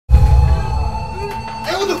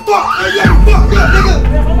the fuck? Hey, yeah, fuck that, nigga.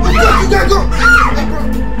 What the fuck you got going?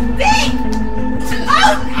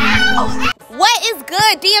 What is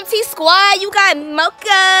good, DMT squad? You got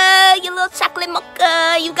Mocha, your little chocolate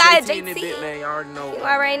Mocha. You got JT. Bit, man. You already know. You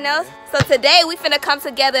already know. So today we finna come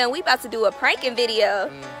together and we about to do a pranking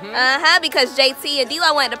video. Because JT and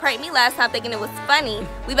D-Lo wanted to prank me last time thinking it was funny.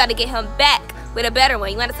 We about to get him back with a better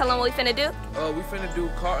one. You wanna tell him what we finna do? We finna do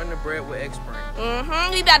caught in the bread with X-Prank.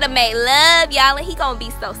 We about to make love, y'all, and he gonna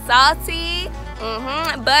be so salty.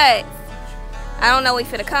 But I don't know when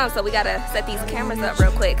he finna come, so we gotta set these cameras up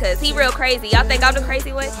real quick, cause he real crazy. Y'all think I'm the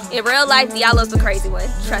crazy one? In real life, Diallo's the crazy one.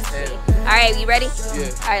 Trust me. All right, you ready? Yeah.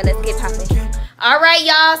 All right, let's get popping. All right,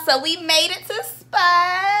 y'all. So we made it to the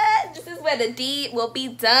spot. This is where the deed will be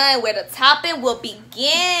done, where the topping will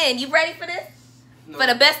begin. You ready for this? No. For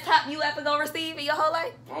the best top you ever gonna receive in your whole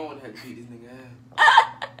life? I don't want to have to beat this nigga ass.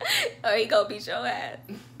 Oh, he gonna beat your ass.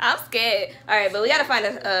 I'm scared. All right, but we gotta find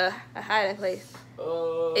a hiding place.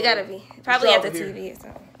 It gotta be probably at the TV or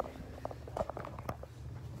something.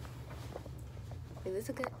 Is this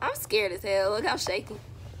a good? I'm scared as hell. Look how shaky.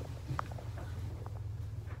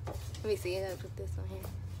 Let me see. I gotta put this on here.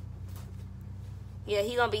 Yeah,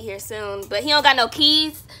 he gonna be here soon, but he don't got no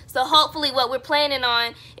keys. So hopefully, what we're planning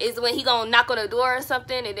on is when he gonna knock on the door or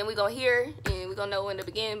something, and then we gonna hear and we gonna know when to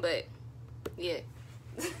begin. But yeah.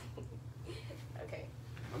 Okay.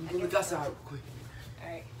 I'm gonna look outside real quick.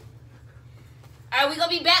 Are we gonna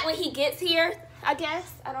be back when he gets here? I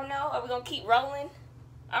guess. I don't know. Are we gonna keep rolling?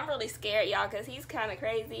 I'm really scared, y'all, because he's kind of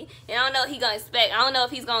crazy. And I don't know what he's gonna expect. I don't know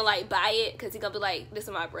if he's gonna, like, buy it, because he's gonna be like, this is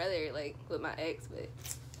my brother, like, with my ex, but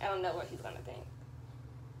I don't know what he's gonna think.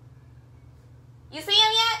 You see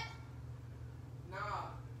him yet? Nah.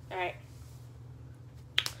 Alright.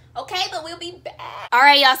 Okay, but we'll be back.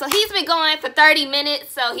 Alright, y'all, so he's been going for 30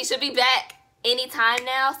 minutes, so he should be back anytime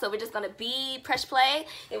now. So we're just gonna press play,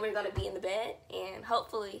 and we're gonna be in the bed, and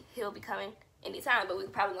hopefully he'll be coming anytime, but we're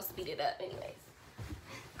probably gonna speed it up anyways.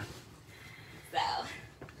 So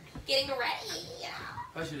getting ready.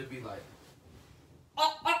 How should it be like? Can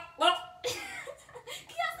y'all see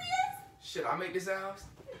this? Should I make this sounds?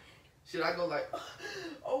 Should I go like,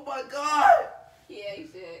 oh my god? Yeah, you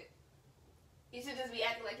should. You should just be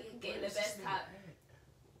acting like you're getting the best top.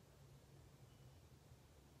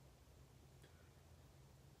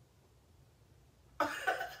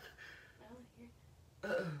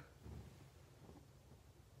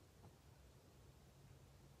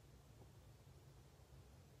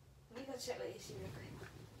 Check the issue real quick.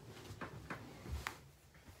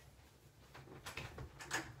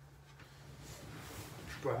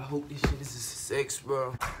 Bro, I hope this shit is a sex,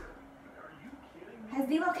 bro. Has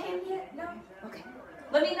D-Lo came yet? No? Okay.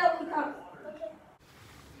 Let me know when he comes. Okay.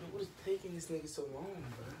 What is taking this nigga so long,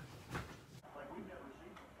 bro?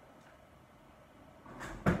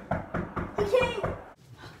 He came!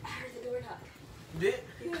 I heard the door knock. You did?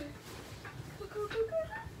 Yeah. Go. What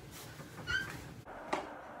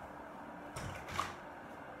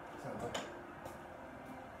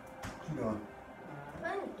you doing?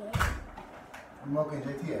 I'm good. I'm Mocha and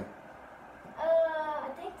JT at? I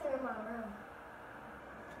think they're in my room.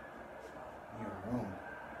 Your room.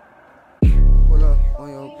 Pull up on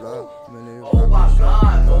your block, man. Oh my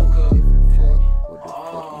god, Mocha. What the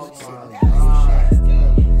fuck is this?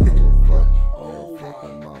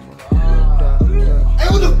 Hey,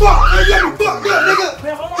 what the fuck? Hey, yeah, the fuck that, nigga.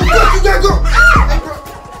 What the fuck you got going? Hey, bro.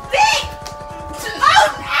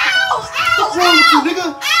 What's wrong with you, nigga?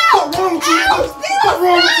 What's wrong with you, nigga? What's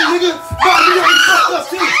wrong with you, nigga? Nah, you got me fucked up,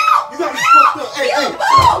 too. You got me fucked up. Hey. Ow,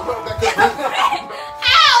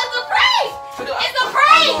 it's a prank! It's a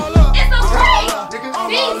prank! It's a prank! D,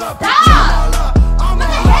 stop! What the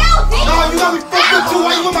hell, D? Nah, you got me fucked up, too.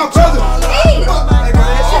 Why you with my brother? D! It's not even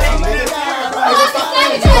that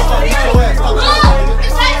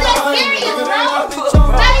serious, bro! It's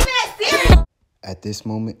not even that serious! At this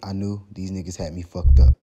moment, I knew these niggas had me fucked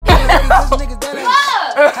up. You hurt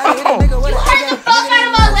the fuck out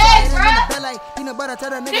of my leg, bro!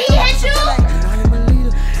 Did he hit you?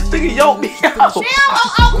 Nigga yoked me out.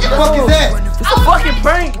 What the fuck is that? It's a fucking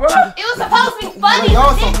prank, bro. It was supposed to be funny.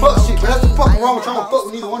 Y'all some fuck shit, but that's the fuck wrong with y'all. I don't fuck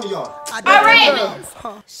with neither one of y'all. Alright,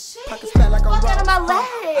 shit, fuck out of my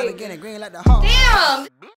leg. Damn.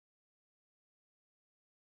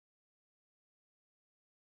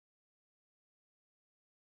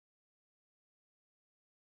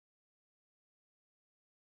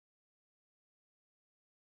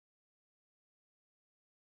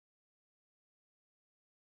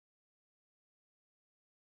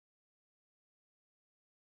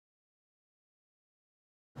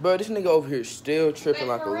 Bro, this nigga over here still tripping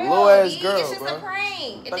like a For real, little ass D, girl, it's just bro. a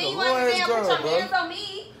prank. And Like then a you little ass understand, girl, put your bro. hands on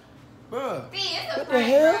me. Bruh. What the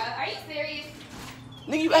hell? Are you serious?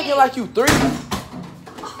 Nigga, you acting like you 3.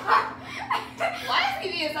 Why is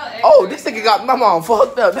he being so extra? Oh, this nigga got my mom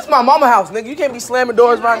fucked up. This is my mama house, nigga. You can't be slamming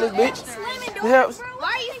doors around this bitch. Slamming Yeah. doors, bro. Why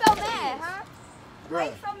are you so mad, huh? Why are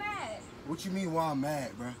you Bruh. so mad? What you mean why I'm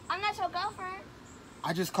mad, bruh? I'm not your girlfriend.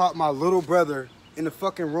 I just caught my little brother in the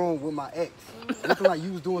fucking room with my ex. Looking like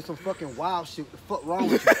you was doing some fucking wild shit. What the fuck wrong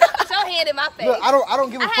with you? Put your hand in my face. Look, I don't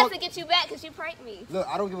give a I fuck. had to get you back because you pranked me. Look,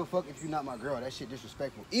 I don't give a fuck if you're not my girl. That shit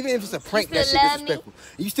disrespectful. Even if it's a prank, still that shit love me? disrespectful.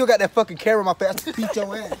 And you still got that fucking camera in my face. I can beat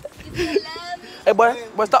your ass. You still love me? Hey,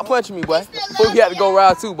 boy, stop punching me, boy. still Before love we had to me, go y'all.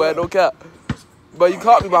 round 2, boy. Don't cap. But you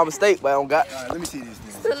caught me by mistake, but I don't got. All right, let me see these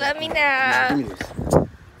niggas. Still love me now. Give me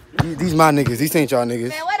this. These my niggas. These ain't y'all niggas.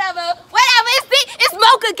 Man, whatever. It's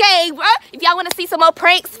Mocha Gang, bro. If y'all want to see some more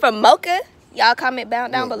pranks from Mocha, y'all comment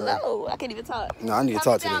down Look, below. I can't even talk. No, I need to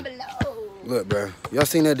talk to Comment them. down below. Look, bro. Y'all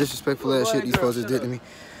seen that disrespectful ass shit these folks just did to me?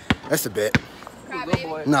 That's a bet. Cry,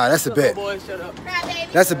 baby. Nah, that's a bet. Boy, shut up. Cry,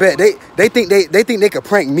 baby. That's a bet. They think they could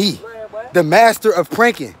prank me. The master of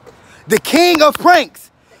pranking. The king of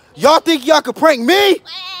pranks. Y'all think y'all could prank me?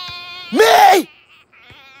 Me!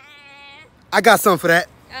 I got something for that.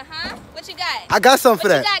 Uh-huh. What you got? I got something for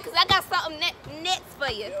What you that. got? Because I got something next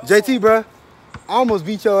for you. JT, bro. I almost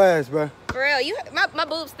beat your ass, bro. For real, my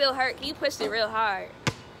boobs still hurt. You pushed it real hard.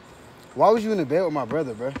 Why was you in the bed with my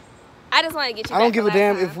brother, bro? I just want to get you I don't back give for a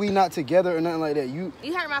damn last if we not together or nothing like that. You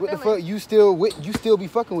You hurt my what the feelings. fuck? You still be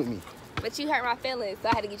fucking with me. But you hurt my feelings, so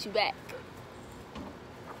I had to get you back.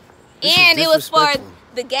 This is And it was for disrespectful.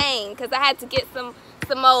 the game, because I had to get some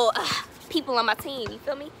more people on my team. You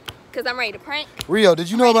feel me? Because I'm ready to prank. Rio, did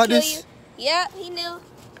you know ready to about kill this? You. Yeah, he knew.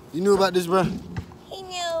 You knew about this, bro? He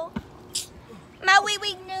knew. My wee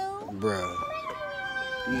knew. Bro,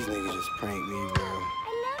 these niggas just pranked me, bro.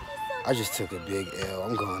 I love you so I just took a big L.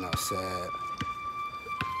 I'm going outside.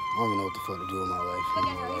 I don't even know what the fuck to do with my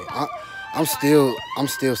life. Like, I'm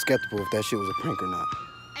still skeptical if that shit was a prank or not.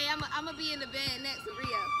 Hey, I'm gonna be in the bed next to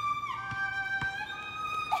Rio.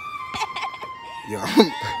 Yo,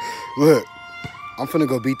 look, I'm finna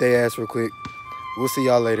go beat their ass real quick. We'll see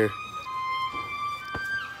y'all later.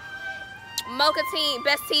 Mocha team,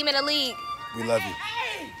 best team in the league. We love you.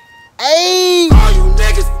 Hey! All you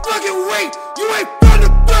niggas fucking wait. You ain't from the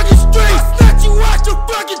fucking streets. I snatch you out your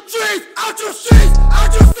fucking trees, out your sheets,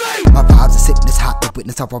 out your face. My vibes are sitting this hot. The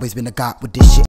witness, I've always been a god with this shit.